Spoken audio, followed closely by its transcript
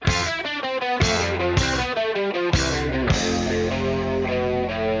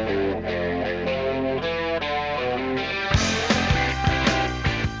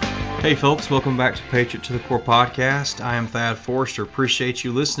Hey folks, welcome back to Patriot to the Core podcast. I am Thad Forrester. Appreciate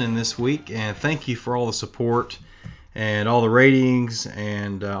you listening this week, and thank you for all the support and all the ratings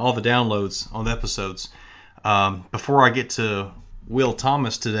and all the downloads on the episodes. Before I get to Will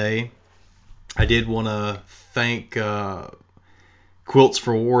Thomas today, I did want to thank Quilts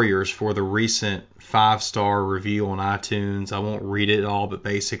for Warriors for the recent 5-star review on iTunes. I won't read it all, but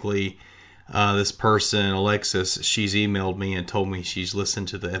basically this person, Alexis, she's emailed me and told me she's listened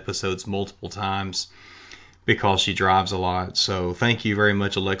to the episodes multiple times because she drives a lot. So thank you very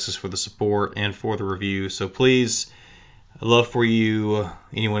much, Alexis, for the support and for the review. So please, I'd love for you,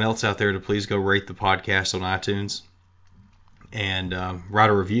 anyone else out there, to please go rate the podcast on iTunes and write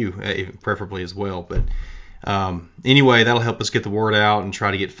a review, preferably as well. But anyway, that'll help us get the word out and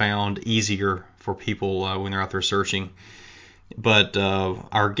try to get found easier for people when they're out there searching. But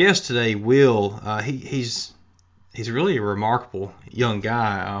our guest today, Will, he's really a remarkable young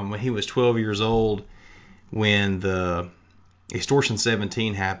guy. When he was 12 years old, when the Extortion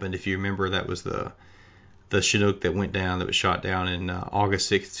 17 happened, if you remember, that was the Chinook that went down, that was shot down in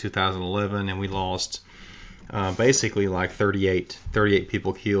August 6th, 2011, and we lost basically like 38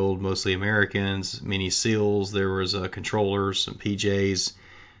 people killed, mostly Americans, many SEALs. There was controllers, some PJs.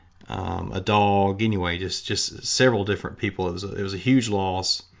 A dog, anyway, just several different people. It was a huge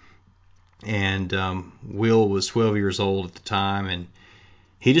loss, and Will was 12 years old at the time, and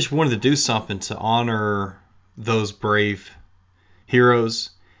he just wanted to do something to honor those brave heroes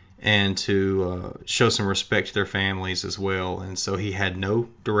and to show some respect to their families as well. And so he had no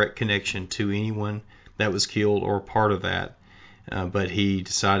direct connection to anyone that was killed or part of that, but he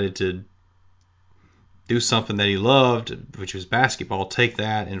decided to do something that he loved, which was basketball, take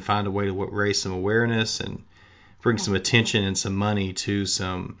that and find a way to raise some awareness and bring some attention and some money to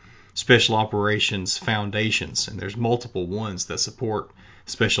some special operations foundations. And there's multiple ones that support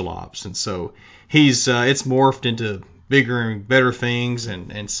special ops. And so it's morphed into bigger and better things.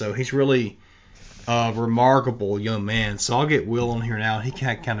 And so he's really a remarkable young man. So I'll get Will on here now. He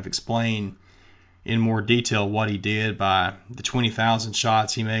can kind of explain in more detail what he did by the 20,000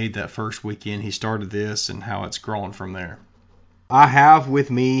 shots he made that first weekend he started this and how it's grown from there. I have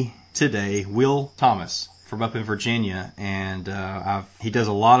with me today Will Thomas from up in Virginia, and he does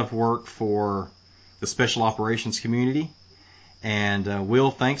a lot of work for the special operations community. And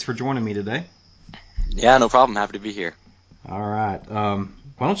Will, thanks for joining me today. Yeah, no problem. Happy to be here. All right. Why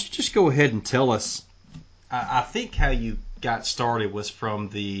don't you just go ahead and tell us, I think how you got started was from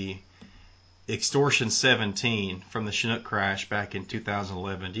the Extortion 17 from the Chinook crash back in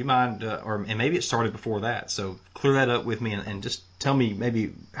 2011. Do you mind, and maybe it started before that, so clear that up with me and just tell me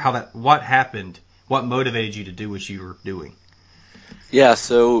maybe what happened, what motivated you to do what you were doing. Yeah,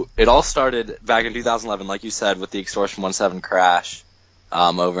 so it all started back in 2011, like you said, with the Extortion 17 crash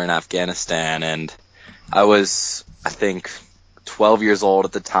over in Afghanistan, and I was, I think, 12 years old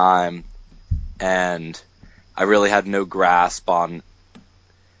at the time, and I really had no grasp on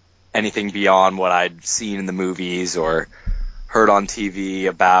anything beyond what I'd seen in the movies or heard on TV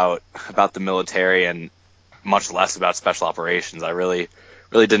about the military, and much less about special operations. I really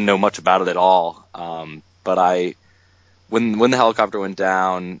didn't know much about it at all. But when the helicopter went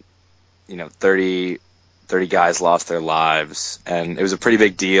down, 30 guys lost their lives, and it was a pretty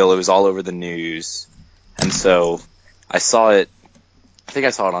big deal. It was all over the news, and so I saw it. I think I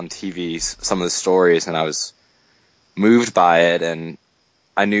saw it on TV, some of the stories, and I was moved by it, and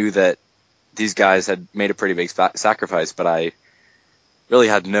I knew that these guys had made a pretty big sacrifice, but I really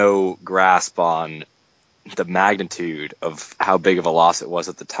had no grasp on the magnitude of how big of a loss it was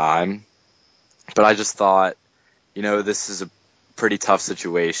at the time. But I just thought, this is a pretty tough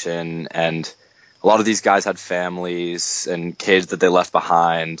situation, and a lot of these guys had families and kids that they left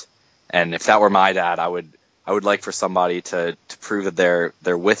behind. And if that were my dad, I would like for somebody to prove that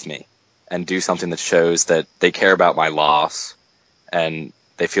they're with me and do something that shows that they care about my loss and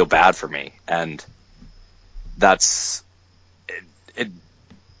they feel bad for me. And that's it.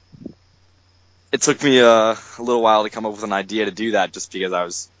 It took me a little while to come up with an idea to do that, just because I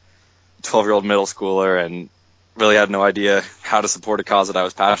was a 12-year-old middle schooler and really had no idea how to support a cause that I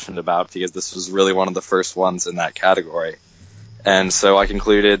was passionate about, because this was really one of the first ones in that category. And so I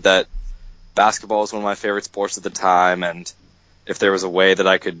concluded that basketball was one of my favorite sports at the time, and if there was a way that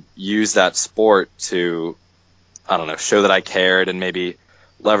I could use that sport to, show that I cared and maybe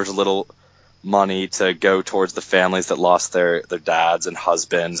leverage a little money to go towards the families that lost their dads and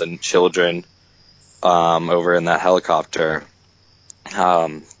husbands and children over in that helicopter,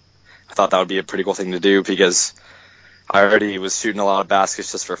 I thought that would be a pretty cool thing to do, because I already was shooting a lot of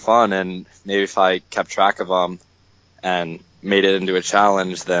baskets just for fun, and maybe if I kept track of them and made it into a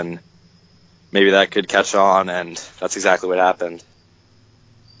challenge, then maybe that could catch on, and that's exactly what happened.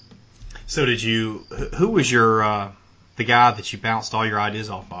 So who was the guy that you bounced all your ideas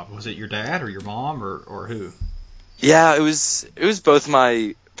off of? Was it your dad or your mom or who? Yeah, it was both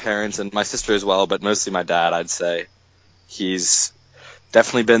my parents and my sister as well, but mostly my dad, I'd say. He's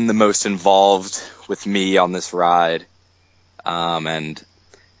definitely been the most involved with me on this ride, and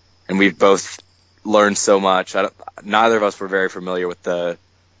we've both learned so much. Neither of us were very familiar with the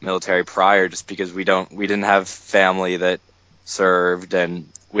military prior, just because we didn't have family that served, and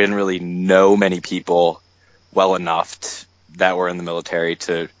we didn't really know many people well enough that were in the military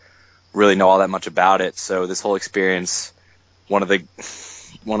to really know all that much about it. So this whole experience, one of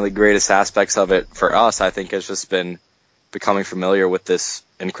the greatest aspects of it for us, I think, has just been becoming familiar with this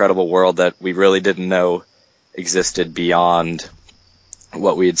incredible world that we really didn't know existed beyond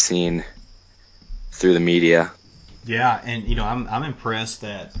what we had seen through the media. Yeah, and I'm impressed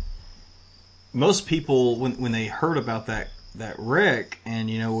that most people when they heard about that wreck, and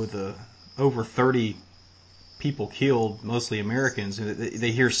with over 30 people killed, mostly Americans,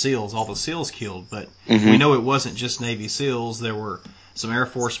 they hear SEALs, all the SEALs killed, but we know it wasn't just Navy SEALs. There were some Air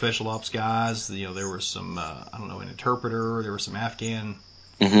Force Special Ops guys. There was some an interpreter. There were some Afghan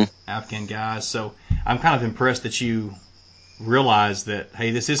guys. So I'm kind of impressed that you realize that,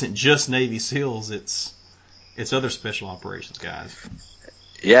 hey, this isn't just Navy SEALs. It's other special operations guys.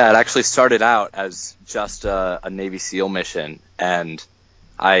 Yeah, it actually started out as just a Navy SEAL mission, and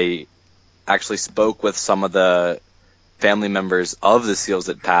I actually spoke with some of the family members of the SEALs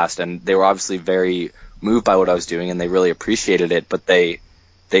that passed, and they were obviously very moved by what I was doing, and they really appreciated it, but they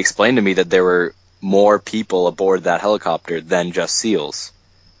explained to me that there were more people aboard that helicopter than just SEALs.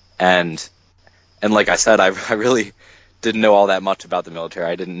 And like I said, I really didn't know all that much about the military.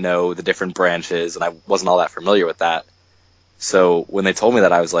 I didn't know the different branches, and I wasn't all that familiar with that. So when they told me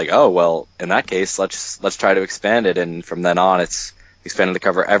that, I was like, oh, well, in that case, let's try to expand it, and from then on, it's expanded to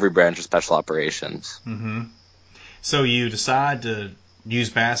cover every branch of special operations. Mm-hmm. So you decide to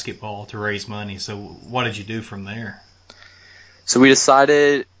use basketball to raise money. So what did you do from there? So we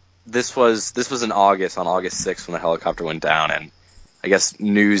decided this was in August, on August 6th, when the helicopter went down, and I guess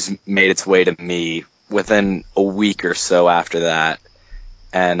news made its way to me within a week or so after that,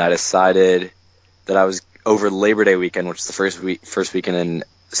 and I decided that I was over Labor Day weekend, which is the first weekend in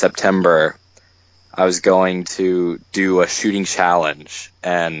September, I was going to do a shooting challenge.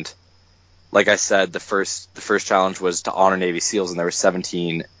 And like I said, the first challenge was to honor Navy SEALs, and there were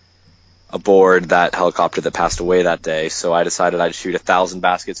 17 aboard that helicopter that passed away that day. So I decided I'd shoot 1,000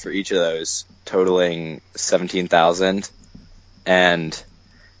 baskets for each of those, totaling 17,000. And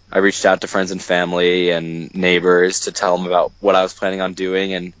I reached out to friends and family and neighbors to tell them about what I was planning on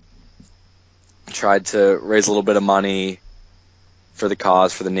doing, and tried to raise a little bit of money for the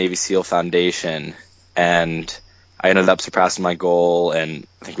cause for the Navy SEAL Foundation. And I ended up surpassing my goal, and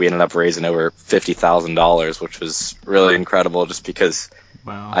I think we ended up raising over $50,000, which was really incredible, just because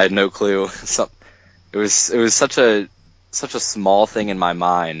I had no clue. It was such a small thing in my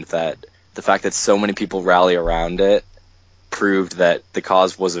mind that the fact that so many people rally around it proved that the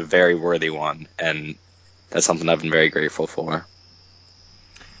cause was a very worthy one, and that's something I've been very grateful for.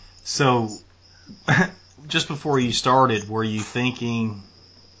 So, just before you started, were you thinking,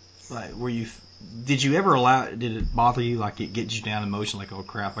 did it bother you, like it gets you down in motion, like, oh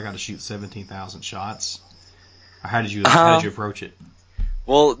crap, I got to shoot 17,000 shots? Or how did you approach it?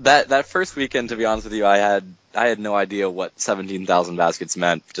 Well, that first weekend, to be honest with you, I had no idea what 17,000 baskets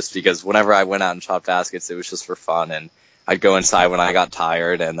meant, just because whenever I went out and shot baskets, it was just for fun, and I'd go inside when I got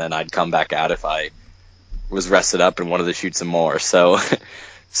tired, and then I'd come back out if I was rested up and wanted to shoot some more. So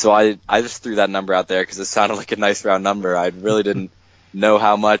I just threw that number out there because it sounded like a nice round number. I really didn't know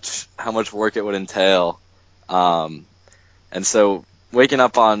how much work it would entail. And so waking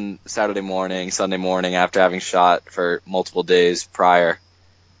up on Saturday morning, Sunday morning, after having shot for multiple days prior,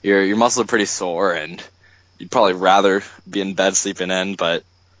 your muscles are pretty sore, and you'd probably rather be in bed sleeping in, but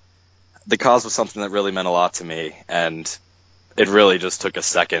the cause was something that really meant a lot to me, and it really just took a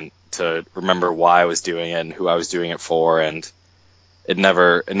second to remember why I was doing it and who I was doing it for, and it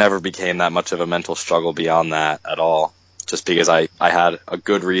never became that much of a mental struggle beyond that at all, just because I had a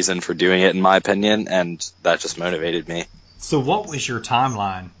good reason for doing it, in my opinion, and that just motivated me. So what was your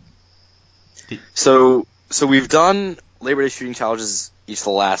timeline? So we've done Labor Day shooting challenges each of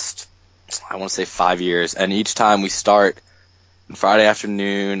the last, I want to say, 5 years, and each time we start Friday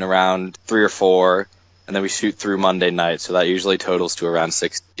afternoon around 3 or 4, and then we shoot through Monday night, so that usually totals to around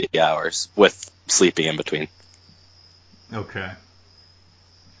 60 hours, with sleeping in between. Okay.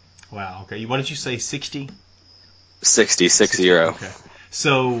 Wow, okay. What did you say, 60? 60. Okay.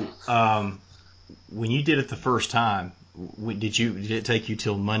 So, when you did it the first time, did it take you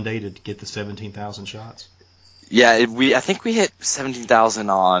till Monday to get the 17,000 shots? Yeah, I think we hit 17,000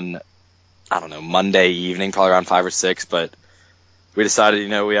 on, I don't know, Monday evening, probably around 5 or 6, but we decided,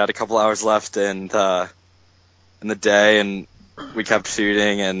 we had a couple hours left in the day, and we kept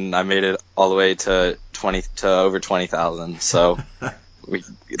shooting, and I made it all the way to over 20,000. So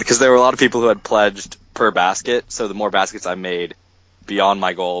because there were a lot of people who had pledged per basket, so the more baskets I made beyond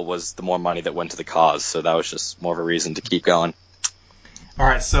my goal was the more money that went to the cause. So that was just more of a reason to keep going. All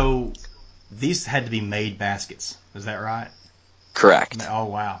right, so these had to be made baskets. Is that right? Correct. Oh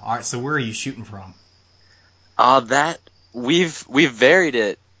wow. All right, so where are you shooting from? That we've varied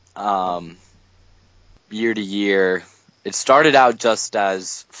it year to year. It started out just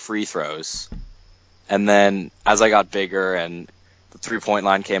as free throws, and then as I got bigger and the 3-point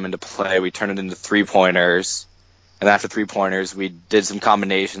line came into play, we turned it into 3-pointers. And after 3-pointers, we did some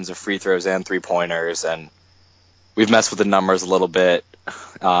combinations of free throws and 3-pointers, and we've messed with the numbers a little bit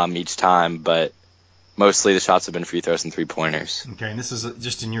each time, but mostly the shots have been free throws and 3-pointers. Okay, and this is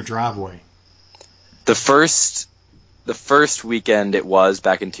just in your driveway. The first weekend it was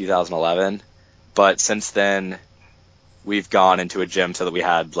back in 2011, but since then we've gone into a gym so that we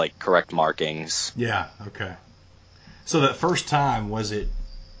had like correct markings. Yeah. Okay. So that first time, was it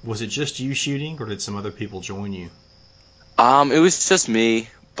just you shooting, or did some other people join you? It was just me,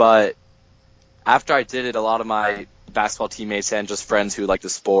 but after I did it, a lot of my basketball teammates and just friends who like the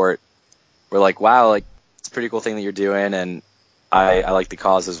sport were like, "Wow, like it's a pretty cool thing that you're doing," and I like the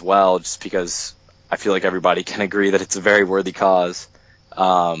cause as well, just because I feel like everybody can agree that it's a very worthy cause.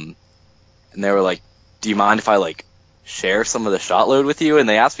 And they were like, "Do you mind if I like share some of the shot load with you?" And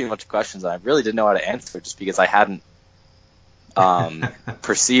they asked me a bunch of questions, and I really didn't know how to answer, just because I hadn't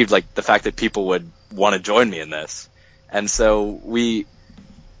perceived like the fact that people would want to join me in this. And so we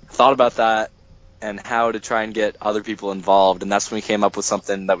thought about that and how to try and get other people involved, and that's when we came up with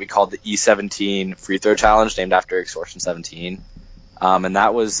something that we called the E17 Free Throw Challenge, named after Extortion 17. And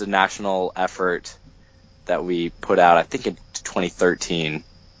that was a national effort that we put out, I think in 2013,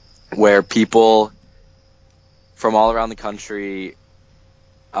 where people from all around the country,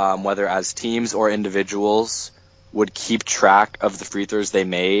 whether as teams or individuals, would keep track of the free throws they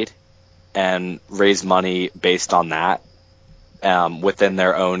made and raise money based on that within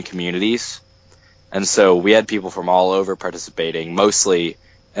their own communities. And so we had people from all over participating, mostly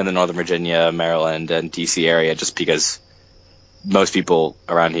in the Northern Virginia, Maryland, and DC area, just because most people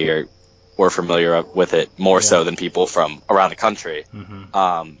around here were familiar with it more so than people from around the country.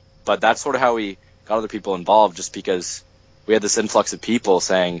 Mm-hmm. But that's sort of how we got other people involved, just because we had this influx of people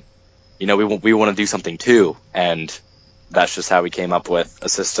saying, we want to do something too. And that's just how we came up with a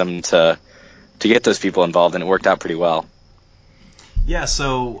system to get those people involved, and it worked out pretty well. Yeah,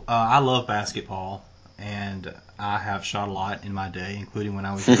 so I love basketball, and I have shot a lot in my day, including when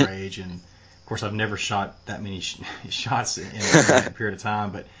I was your age. And of course, I've never shot that many shots in that period of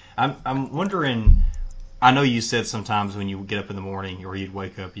time. But I'm wondering. I know you said sometimes when you would get up in the morning or you'd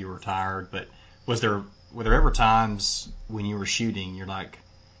wake up, you were tired. But were there ever times when you were shooting, you're like,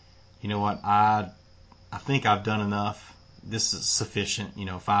 you know what, I think I've done enough. This is sufficient.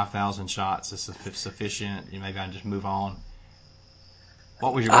 5,000 shots is sufficient. Maybe I just move on.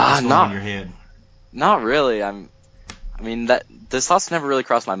 What was going on in your head? Not really. That those thoughts never really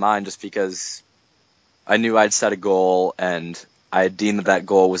crossed my mind, just because I knew I'd set a goal and I had deemed that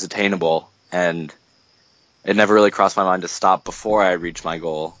goal was attainable, and it never really crossed my mind to stop before I reached my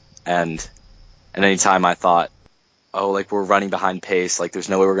goal. And any time I thought, oh, like we're running behind pace, like there's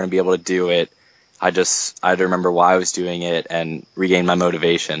no way we're going to be able to do it, I had to remember why I was doing it and regain my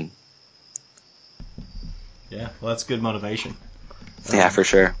motivation. Yeah, well, that's good motivation. Yeah, for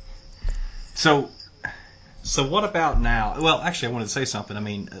sure. So what about now? Well, actually, I wanted to say something. I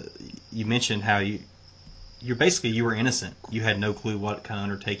mean, you mentioned how you were innocent. You had no clue what kind of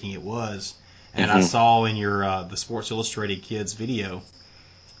undertaking it was. And I saw in your the Sports Illustrated Kids video,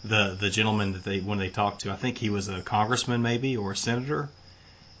 the gentleman that when they talked to, I think he was a congressman maybe or a senator.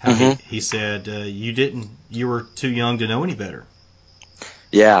 How he said you were too young to know any better.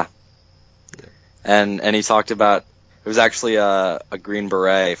 Yeah. And he talked about, it was actually a Green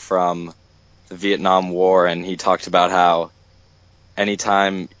Beret from the Vietnam War, and he talked about how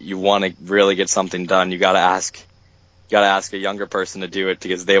anytime you want to really get something done, you gotta ask a younger person to do it,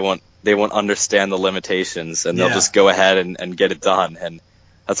 because they won't understand the limitations, and they'll just go ahead and get it done. And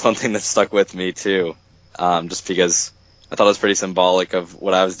that's one thing that stuck with me too, just because I thought it was pretty symbolic of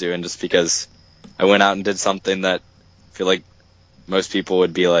what I was doing, just because I went out and did something that I feel like most people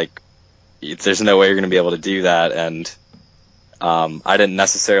would be like, there's no way you're going to be able to do that. And I didn't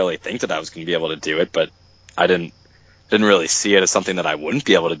necessarily think that I was going to be able to do it, but I didn't really see it as something that I wouldn't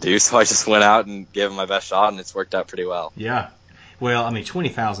be able to do. So I just went out and gave it my best shot, and it's worked out pretty well. Yeah. Well, I mean,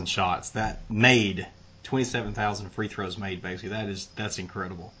 20,000 shots, that made 27,000 free throws made, basically. That's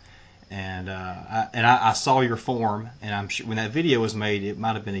incredible. And I saw your form, and I'm sure when that video was made, it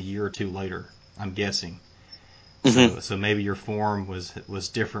might have been a year or two later, I'm guessing. So maybe your form was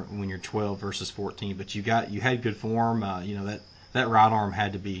different when you're 12 versus 14, but you had good form. That right arm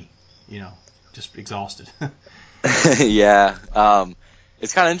had to be, just exhausted. Yeah.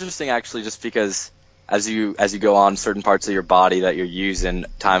 It's kind of interesting actually, just because as you go on, certain parts of your body that you're using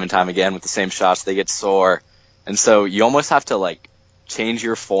time and time again with the same shots, they get sore, and so you almost have to like change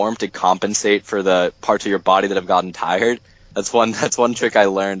your form to compensate for the parts of your body that have gotten tired. That's one trick I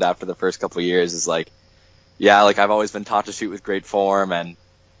learned after the first couple of years is like, yeah, like I've always been taught to shoot with great form, and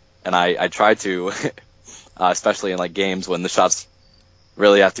I try to, especially in like games when the shots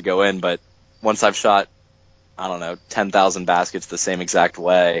really have to go in. But once I've shot, I don't know, 10,000 baskets the same exact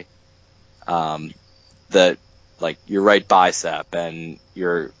way, that like your right bicep and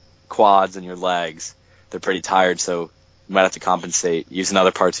your quads and your legs, they're pretty tired. So you might have to compensate using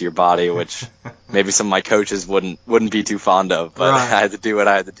other parts of your body, which maybe some of my coaches wouldn't be too fond of, but right. I had to do what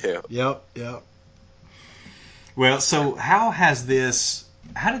I had to do. Yep. Well, so how did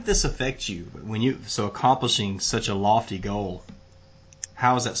this affect you so accomplishing such a lofty goal?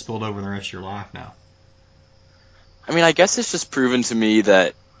 How has that spilled over in the rest of your life now? I mean, I guess it's just proven to me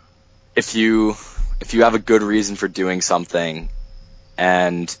that if you have a good reason for doing something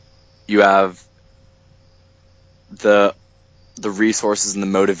and you have the resources and the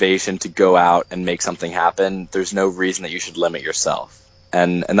motivation to go out and make something happen, there's no reason that you should limit yourself.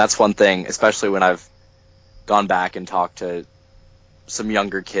 And that's one thing, especially when I've gone back and talked to some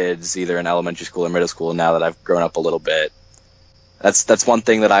younger kids, either in elementary school or middle school, now that I've grown up a little bit. That's one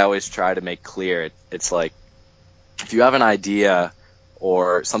thing that I always try to make clear. It's like, if you have an idea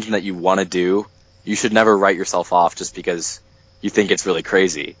or something that you want to do, you should never write yourself off just because you think it's really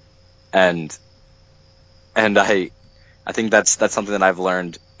crazy. And I think that's something that I've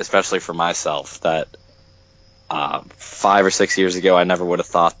learned, especially for myself, that 5 or 6 years ago, I never would have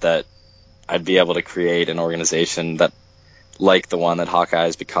thought that I'd be able to create an organization that like the one that Hawkeye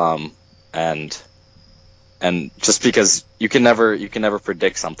has become. And just because you can never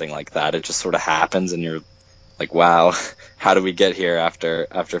predict something like that, it just sort of happens, and you're like, wow, how do we get here after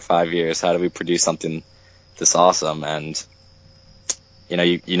 5 years? How do we produce something this awesome? And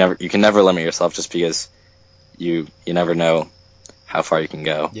you can never limit yourself, just because you never know how far you can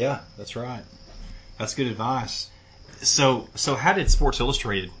go. Yeah, that's right. That's good advice. So how did Sports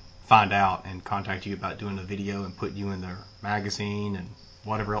Illustrated find out and contact you about doing a video and put you in their magazine, and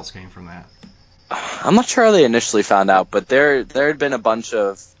whatever else came from that? I'm not sure how they initially found out, but there had been a bunch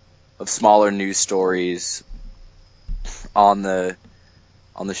of smaller news stories on the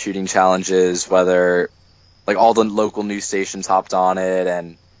shooting challenges, whether like all the local news stations hopped on it,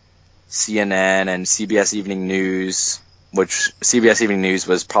 and CNN and CBS Evening News, which CBS Evening News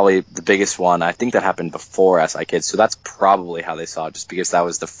was probably the biggest one. I think that happened before SI Kids, so that's probably how they saw it, just because that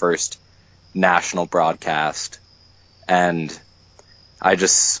was the first national broadcast. And I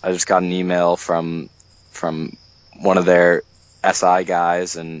just got an email from one of their SI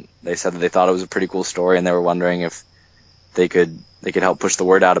guys, and they said that they thought it was a pretty cool story, and they were wondering if they could help push the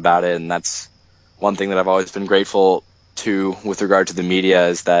word out about it. And that's one thing that I've always been grateful to with regard to the media,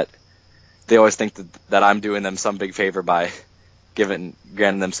 is that they always think that I'm doing them some big favor by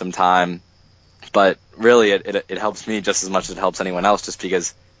granting them some time. But really, it helps me just as much as it helps anyone else, just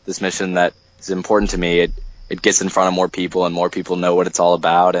because this mission that is important to me, it gets in front of more people, and more people know what it's all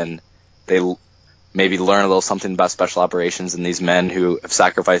about, and they maybe learn a little something about special operations and these men who have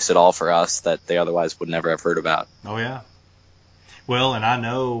sacrificed it all for us that they otherwise would never have heard about. Oh, yeah. Well, and I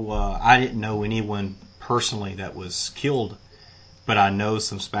know I didn't know anyone personally that was killed, but I know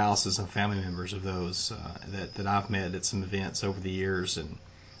some spouses and family members of those that I've met at some events over the years. And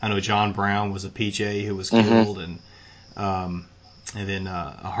I know John Brown was a PJ who was killed, and then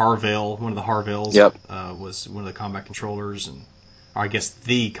a Harvell, one of the Harvells, was one of the combat controllers, and or I guess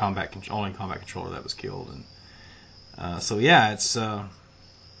the only combat controller that was killed. And so yeah, it's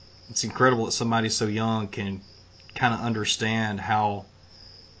incredible that somebody so young can kind of understand how,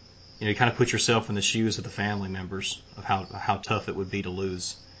 you kind of put yourself in the shoes of the family members of how tough it would be to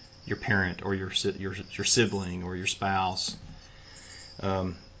lose your parent or your sibling or your spouse.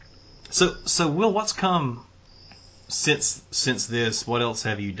 So Will, what's come since this? What else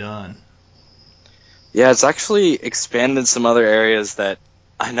have you done? Yeah, it's actually expanded some other areas that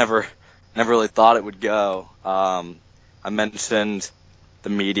I never really thought it would go. I mentioned the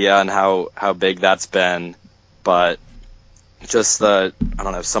media and how big that's been, but just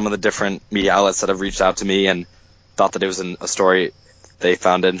some of the different media outlets that have reached out to me and thought that it was a story they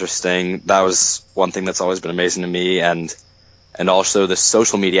found interesting. That was one thing that's always been amazing to me, and also the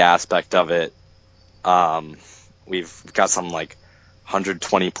social media aspect of it. We've got some like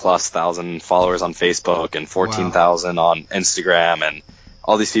 120,000+ followers on Facebook and 14,000 on Instagram, and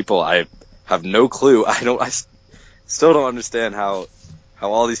all these people. I have no clue. I still don't understand how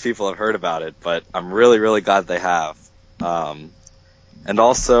all these people have heard about it, but I'm really, really glad they have. And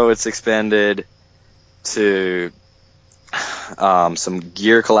also it's expanded to some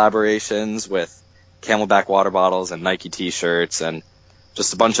gear collaborations with Camelback water bottles and Nike t-shirts, and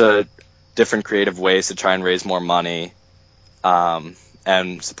just a bunch of different creative ways to try and raise more money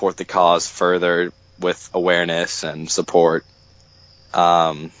and support the cause further with awareness and support.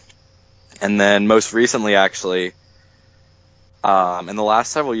 And then most recently, actually, in the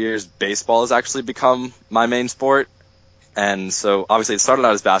last several years, baseball has actually become my main sport. And so obviously it started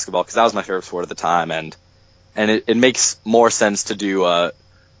out as basketball because that was my favorite sport at the time. And it makes more sense to do a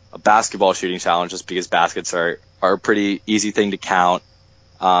basketball shooting challenge just because baskets are a pretty easy thing to count.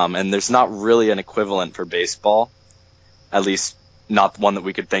 And there's not really an equivalent for baseball, at least not one that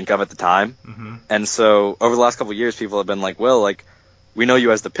we could think of at the time. Mm-hmm. And so over the last couple of years, people have been like, Will, like, we know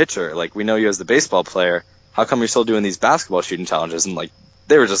you as the pitcher, like, we know you as the baseball player. How come you're still doing these basketball shooting challenges? And like,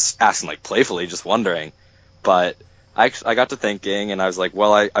 they were just asking like playfully, just wondering. But I got to thinking, and I was like,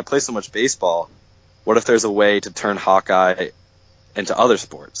 well, I play so much baseball. What if there's a way to turn Hawkeye into other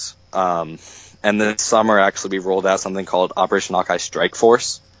sports? And this summer, actually, we rolled out something called Operation Hawkeye Strike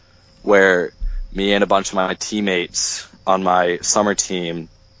Force, where me and a bunch of my teammates on my summer team,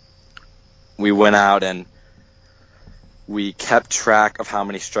 we went out and we kept track of how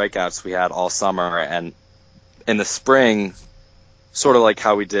many strikeouts we had all summer. And in the spring, sort of like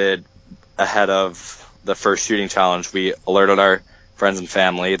how we did ahead of the first shooting challenge, we alerted our friends and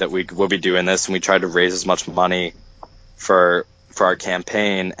family that we would be doing this, and we tried to raise as much money for our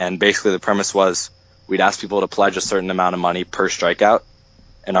campaign. And basically the premise was we'd ask people to pledge a certain amount of money per strikeout,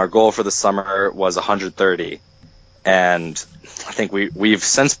 and our goal for the summer was 130. And I think we've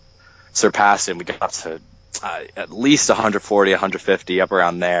since surpassed it. We got up to at least 140, 150, up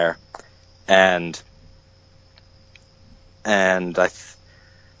around there. And I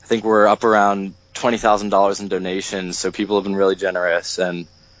think we're up around $20,000 in donations, so people have been really generous and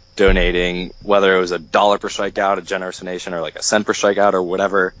donating, whether it was $1 per strikeout, a generous donation, or like a cent per strikeout, or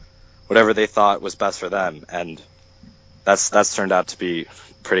whatever they thought was best for them. And that's turned out to be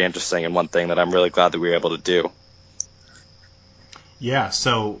pretty interesting, and one thing that I'm really glad that we were able to do. Yeah.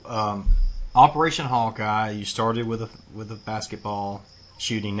 So Operation Hawkeye, you started with a basketball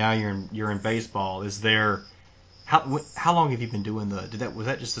shooting. Now you're in baseball. Is there How long have you been doing was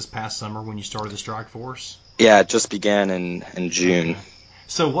that just this past summer when you started the Strike Force? Yeah, it just began in June. Okay.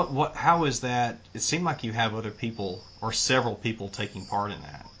 So how is that? It seemed like you have other people or several people taking part in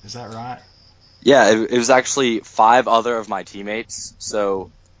that. Is that right? Yeah, it was actually 5 other of my teammates.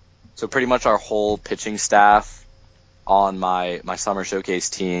 So pretty much our whole pitching staff on my summer showcase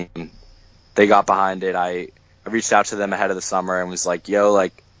team, they got behind it. I reached out to them ahead of the summer and was like, yo,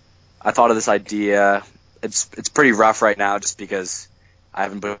 like, I thought of this idea. It's pretty rough right now just because I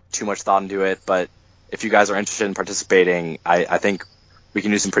haven't put too much thought into it, but if you guys are interested in participating, I think we can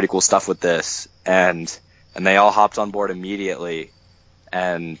do some pretty cool stuff with this. And they all hopped on board immediately.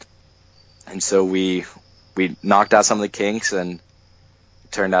 And so we knocked out some of the kinks, and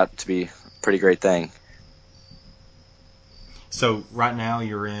it turned out to be a pretty great thing. So right now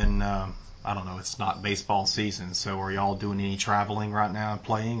you're in, I don't know, it's not baseball season, so are y'all doing any traveling right now and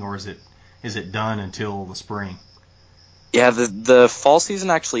playing, or is it done until the spring? Yeah, the fall season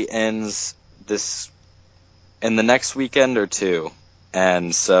actually ends in the next weekend or two.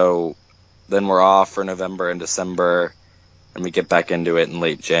 And so then we're off for November and December, and we get back into it in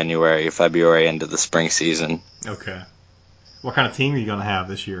late January, February, into the spring season. Okay. What kind of team are you going to have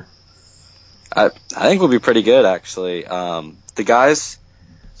this year? I think we'll be pretty good, actually. The guys,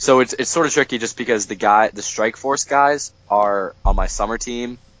 so it's sort of tricky just because the Strike Force guys are on my summer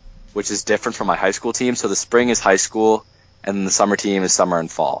team, which is different from my high school team. So the spring is high school, and then the summer team is summer and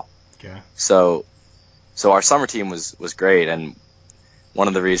fall. Okay. So our summer team was great, and one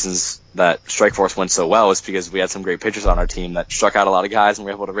of the reasons that Strike Force went so well is because we had some great pitchers on our team that struck out a lot of guys, and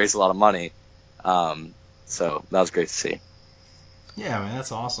we were able to raise a lot of money. So that was great to see. Yeah, man,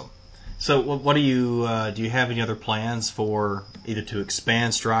 that's awesome. So what do you have any other plans for either to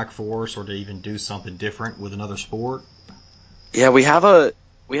expand Strike Force or to even do something different with another sport? Yeah, we have a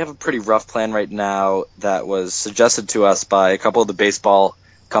have a pretty rough plan right now that was suggested to us by a couple of the baseball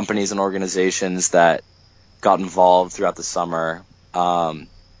companies and organizations that got involved throughout the summer.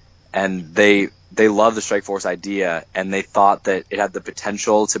 And they love the Strike Force idea, and they thought that it had the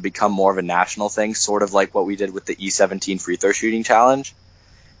potential to become more of a national thing, sort of like what we did with the E17 free throw shooting challenge.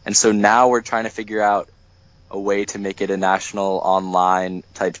 And so now we're trying to figure out a way to make it a national online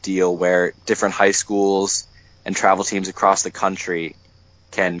type deal where different high schools and travel teams across the country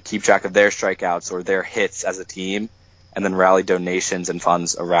can keep track of their strikeouts or their hits as a team and then rally donations and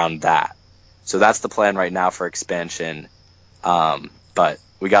funds around that. So that's the plan right now for expansion. But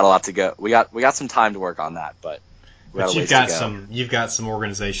we got a lot to go. We got some time to work on that, but you've got some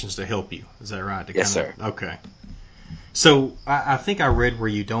organizations to help you. Is that right? Yes, sir. Okay. So I think I read where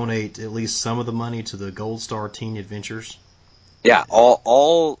you donate at least some of the money to the Gold Star Teen Adventures. Yeah,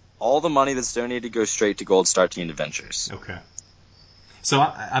 all the money that's donated goes straight to Gold Star Teen Adventures. Okay. So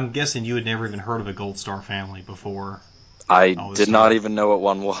I'm guessing you had never even heard of a Gold Star family before. I did not even know what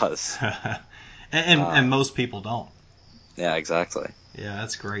one was. and most people don't. Yeah, exactly. Yeah,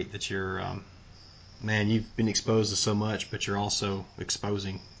 that's great that you're, man, you've been exposed to so much, but you're also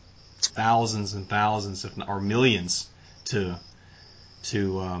exposing thousands and thousands, or millions, to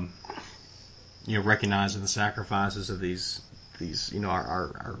recognizing the sacrifices of these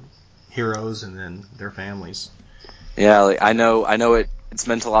our heroes and then their families. Yeah, I know it's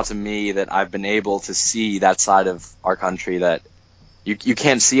meant a lot to me that I've been able to see that side of our country that you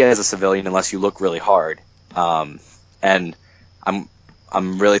can't see as a civilian unless you look really hard. And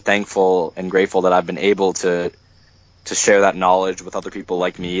I'm really thankful and grateful that I've been able to share that knowledge with other people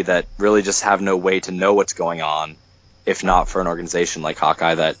like me that really just have no way to know what's going on, if not for an organization like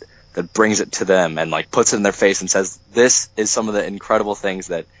Hawkeye that brings it to them and like puts it in their face and says, this is some of the incredible things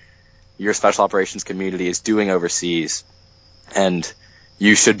that your special operations community is doing overseas, and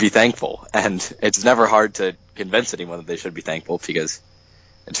you should be thankful. And it's never hard to convince anyone that they should be thankful because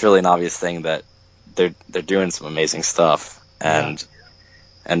it's really an obvious thing that they're doing some amazing stuff. And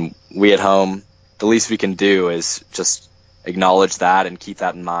we at home, the least we can do is just acknowledge that and keep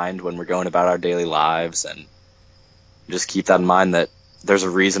that in mind when we're going about our daily lives, and just keep that in mind that there's a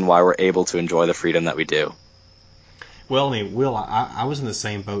reason why we're able to enjoy the freedom that we do. Well, I mean, Will, I was in the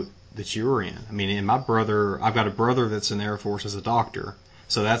same boat that you were in. I mean, and I've got a brother that's in the Air Force as a doctor,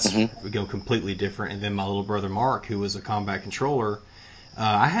 so that's completely different. And then my little brother Mark, who was a combat controller,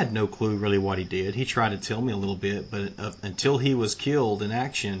 I had no clue really what he did. He tried to tell me a little bit, but until he was killed in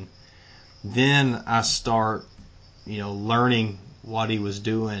action, then I start, learning what he was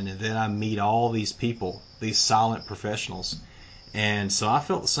doing, and then I meet all these people, these silent professionals, and so I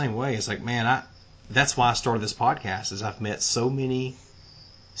felt the same way. It's like, man, that's why I started this podcast, is I've met so many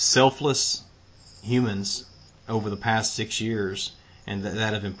selfless humans over the past 6 years, and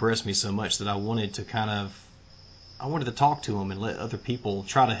that have impressed me so much that I wanted to talk to them and let other people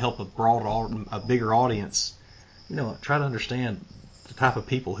try to help a bigger audience, try to understand the type of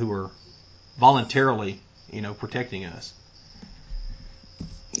people who are voluntarily, protecting us.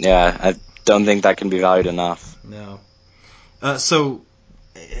 Yeah, I don't think that can be valued enough. No. So,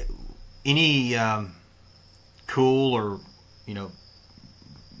 any cool or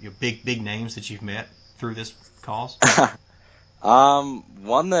big names that you've met through this cause?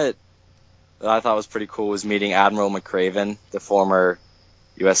 One that I thought was pretty cool was meeting Admiral McCraven, the former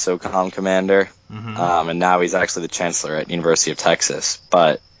U.S. SOCOM commander, and now he's actually the chancellor at University of Texas.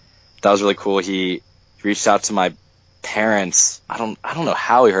 But that was really cool. He reached out to my parents. I don't know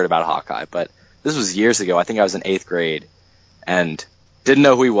how he heard about Hawkeye, but this was years ago. I think I was in 8th grade and didn't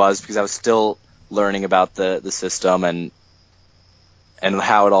know who he was because I was still learning about the system and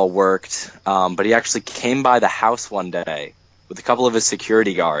how it all worked. But he actually came by the house one day with a couple of his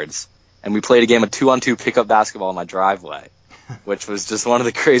security guards, and we played a game of 2-on-2 pickup basketball in my driveway, which was just one of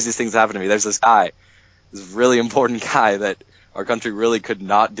the craziest things that happened to me. There's this guy, this really important guy that our country really could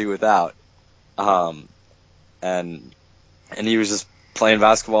not do without. And he was just playing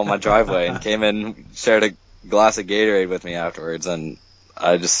basketball in my driveway and came in, shared a glass of Gatorade with me afterwards, and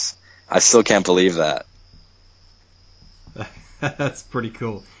I still can't believe that. That's pretty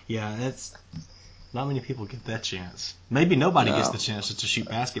cool. Yeah, that's not many people get that chance. Maybe nobody gets the chance to shoot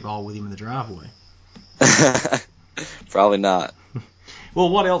basketball with him in the driveway. Probably not. Well,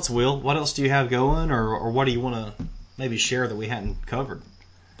 what else, Will? What else do you have going, or what do you want to maybe share that we hadn't covered?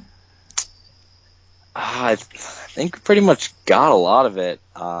 I think we pretty much got a lot of it.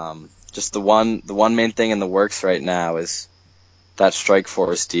 Just the one main thing in the works right now is that Strike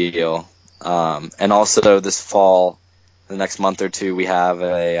Force deal. And also this fall, the next month or two, we have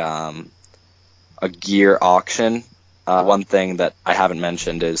a gear auction one thing that I haven't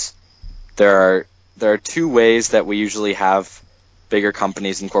mentioned is there are two ways that we usually have bigger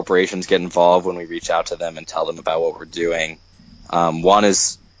companies and corporations get involved when we reach out to them and tell them about what we're doing. One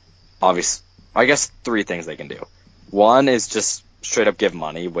is obvious. I guess three things they can do. One is just straight up give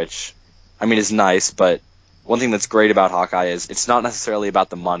money, which I mean is nice, but one thing that's great about Hawkeye is it's not necessarily about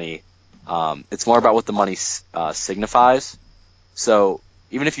the money. It's more about what the money signifies. So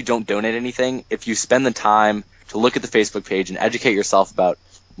even if you don't donate anything, if you spend the time to look at the Facebook page and educate yourself about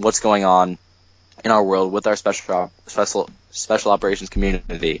what's going on in our world with our special operations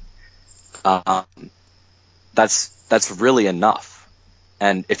community, that's really enough.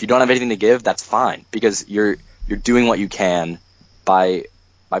 And if you don't have anything to give, that's fine, because you're doing what you can by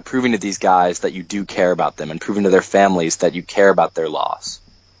proving to these guys that you do care about them and proving to their families that you care about their loss.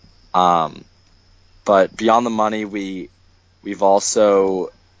 But beyond the money, we've also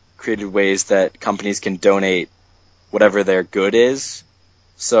created ways that companies can donate whatever their good is.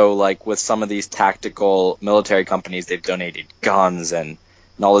 So like with some of these tactical military companies, they've donated guns and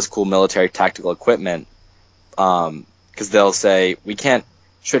all this cool military tactical equipment. Because they'll say, we can't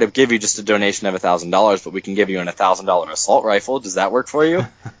straight up give you just a donation of $1,000, but we can give you an $1,000 assault rifle. Does that work for you?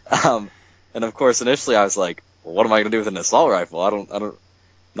 And of course, initially I was like, well, what am I going to do with an assault rifle?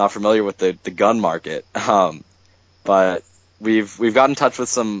 Not familiar with the gun market. But we've got in touch with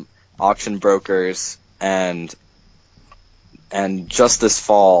some auction brokers, and just this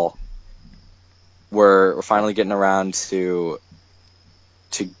fall, we're finally getting around to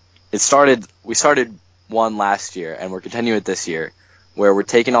we started one last year, and we're continuing it this year, where we're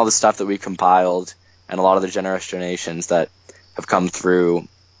taking all the stuff that we've compiled and a lot of the generous donations that have come through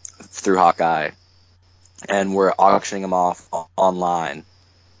Hawkeye, and we're auctioning them off online.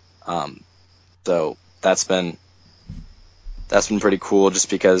 So that's been pretty cool, just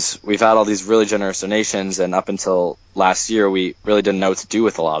because we've had all these really generous donations, and up until last year, we really didn't know what to do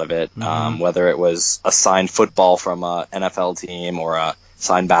with a lot of it. Whether it was a signed football from a NFL team, or a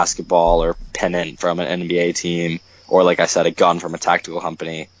signed basketball or pennant from an NBA team, or like I said, a gun from a tactical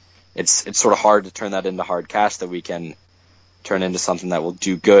company. It's sort of hard to turn that into hard cash that we can turn into something that will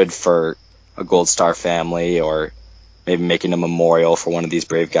do good for a Gold Star family, or maybe making a memorial for one of these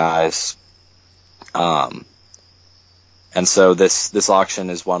brave guys. And so this auction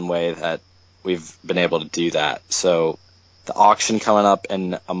is one way that we've been able to do that. So the auction coming up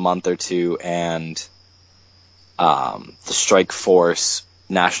in a month or two, and the Strike Force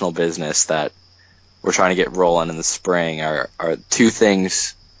national business that we're trying to get rolling in the spring are two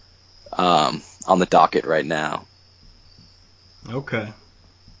things on the docket right now. Okay.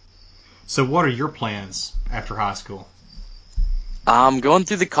 So what are your plans after high school? I'm going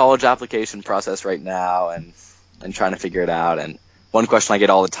through the college application process right now and trying to figure it out. And one question I get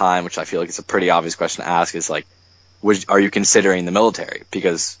all the time, which I feel like it's a pretty obvious question to ask, is like, are you considering the military?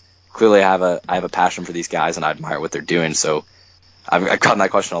 Because clearly I have a passion for these guys and I admire what they're doing. So I've gotten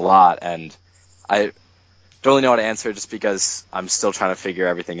that question a lot, and I don't really know how to answer it, just because I'm still trying to figure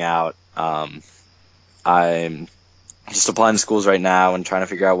everything out. I'm just applying to schools right now and trying to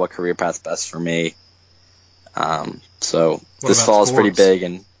figure out what career path's best for me. So this fall is pretty big,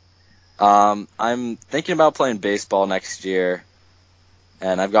 and I'm thinking about playing baseball next year,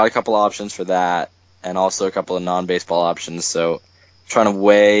 and I've got a couple options for that, and also a couple of non-baseball options. So I'm trying to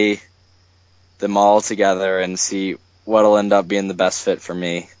weigh them all together and see what'll end up being the best fit for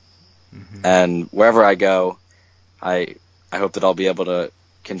me. Mm-hmm. And wherever I go, I hope that I'll be able to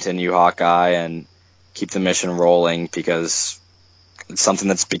continue Hawkeye and keep the mission rolling, because it's something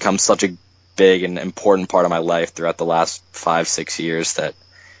that's become such a big and important part of my life throughout the last 5-6 years that it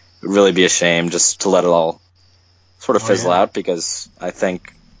would really be a shame just to let it all sort of fizzle out, because I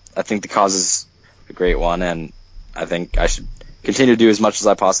think the cause is a great one, and I think I should continue to do as much as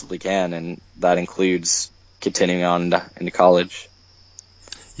I possibly can, and that includes continuing on into college.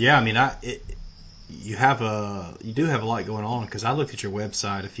 Yeah, I mean, you do have a lot going on, because I looked at your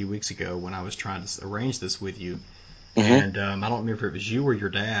website a few weeks ago when I was trying to arrange this with you, mm-hmm. and I don't remember if it was you or your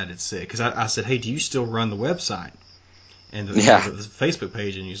dad. Because I said, hey, do you still run the website and the Facebook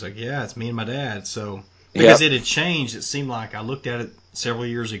page? And he was like, yeah, it's me and my dad. So because it had changed, it seemed like I looked at it several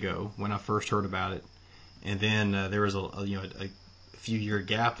years ago when I first heard about it, and then there was a few year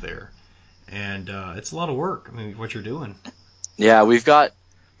gap there, and it's a lot of work. I mean, what you're doing. Yeah, we've got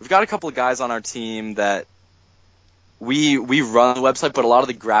a couple of guys on our team that we run the website, but a lot of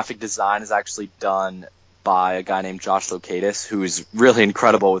the graphic design is actually done by a guy named Josh Locatus, who's really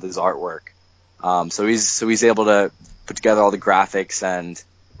incredible with his artwork. So he's able to put together all the graphics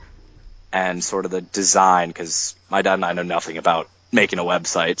and sort of the design, because my dad and I know nothing about making a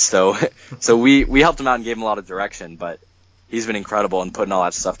website. So we helped him out and gave him a lot of direction, but he's been incredible in putting all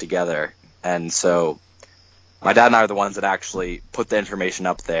that stuff together. And so my dad and I are the ones that actually put the information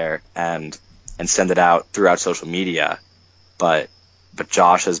up there and send it out throughout social media. But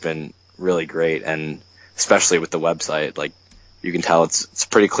Josh has been really great, and especially with the website, like you can tell it's a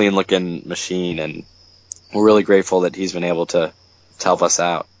pretty clean looking machine, and we're really grateful that he's been able to help us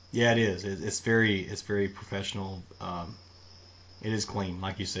out. Yeah, it is. It's very professional. It is clean,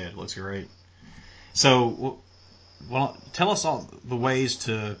 like you said. It looks great. So, well, tell us all the ways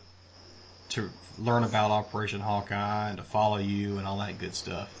to learn about Operation Hawkeye and to follow you and all that good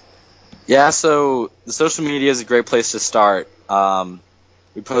stuff. Yeah, so the social media is a great place to start.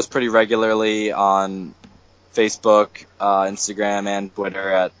 We post pretty regularly on Facebook, Instagram, and Twitter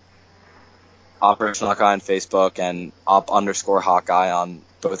at Operation Hawkeye on Facebook and op_Hawkeye on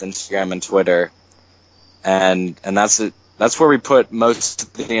both Instagram and Twitter. And that's it. That's where we put most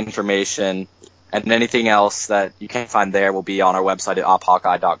of the information, and anything else that you can't find there will be on our website at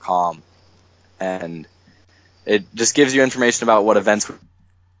ophawkeye.com. And it just gives you information about what events we've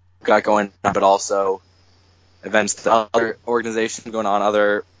got going on, but also events that other organizations going on,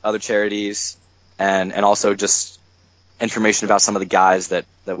 other charities, and also just information about some of the guys that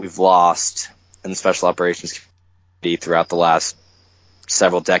we've lost in the special operations community throughout the last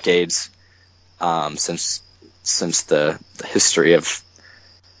several decades, since the history of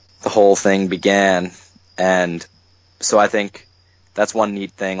the whole thing began. And so I think that's one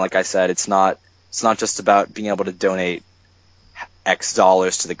neat thing. Like I said, it's not just about being able to donate X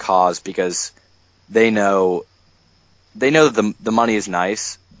dollars to the cause, because they know that the money is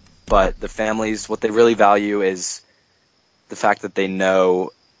nice, but the families, what they really value is the fact that they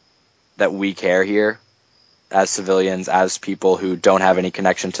know that we care here as civilians, as people who don't have any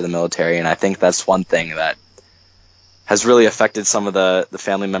connection to the military. And I think that's one thing that has really affected some of the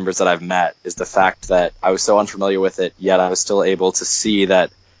family members that I've met, is the fact that I was so unfamiliar with it, yet I was still able to see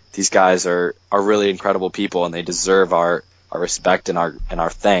that these guys are really incredible people, and they deserve our respect and our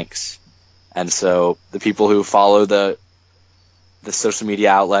thanks. And so the people who follow the social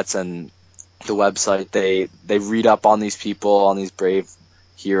media outlets and the website, they read up on these people, on these brave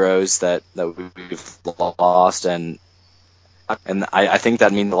heroes that we've lost, and I think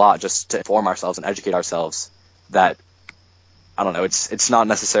that means a lot, just to inform ourselves and educate ourselves that, I don't know, it's not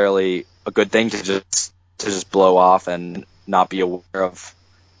necessarily a good thing to just blow off and not be aware of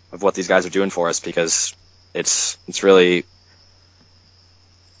what these guys are doing for us, because it's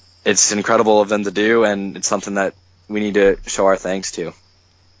incredible of them to do, and it's something that we need to show our thanks to.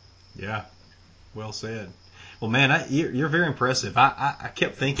 Yeah, well said. Well, man, you're very impressive. I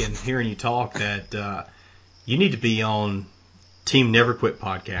kept thinking, hearing you talk, that you need to be on Team Never Quit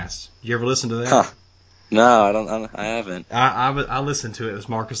podcast. Did you ever listen to that? Huh. No, I haven't. I listened to it. It was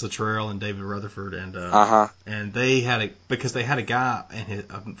Marcus Luttrell and David Rutherford, and and they had a guy and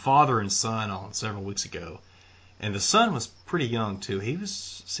a father and son on several weeks ago, and the son was pretty young too.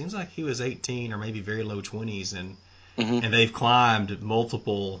 Seems like he was 18 or maybe very low 20s, and and they've climbed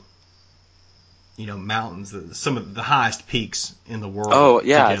multiple, mountains, some of the highest peaks in the world. Oh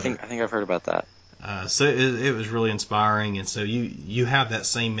yeah, together. I think I've heard about that. So it was really inspiring, and so you have that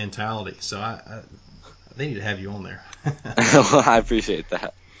same mentality. So they need to have you on there. Well, I appreciate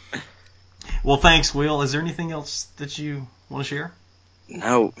that. Well, thanks, Will. Is there anything else that you want to share?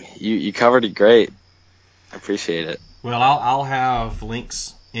 No, you covered it great. I appreciate it. Well, I'll have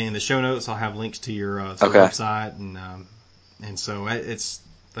links in the show notes. I'll have links to your website, and so I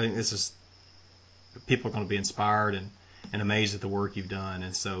think this is, people are going to be inspired and amazed at the work you've done,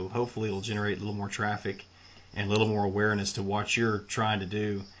 and so hopefully it'll generate a little more traffic and a little more awareness to what you're trying to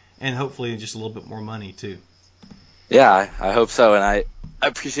do, and hopefully just a little bit more money too. Yeah, I hope so, and I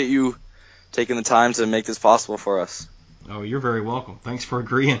appreciate you taking the time to make this possible for us. Oh, you're very welcome. Thanks for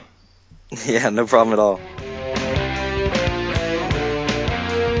agreeing. Yeah, no problem at all.